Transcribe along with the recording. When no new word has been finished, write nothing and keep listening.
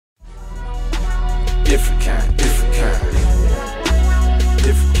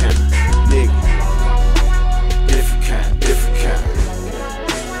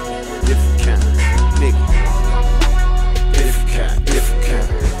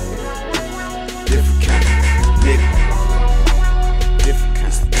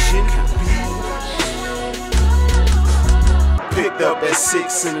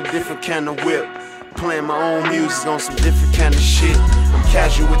6 in a different kind of whip. Playing my own music on some different kind of shit. I'm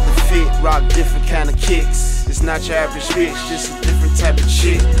casual with the fit, rock different kind of kicks. It's not your average bitch, just a different type of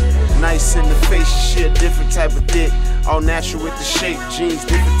chick. Nice in the face, she a different type of dick. All natural with the shape, jeans,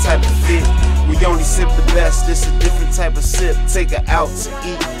 different type of fit. We only sip the best, this a different type of sip. Take her out to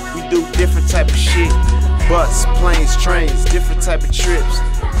eat, we do different type of shit. Bus, planes, trains, different type of trips.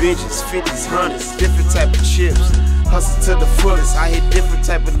 Benches, 50s, 100s, different type of chips. Hustle to the fullest, I hit different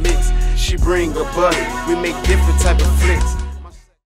type of licks. She bring her buddy, we make different type of flicks.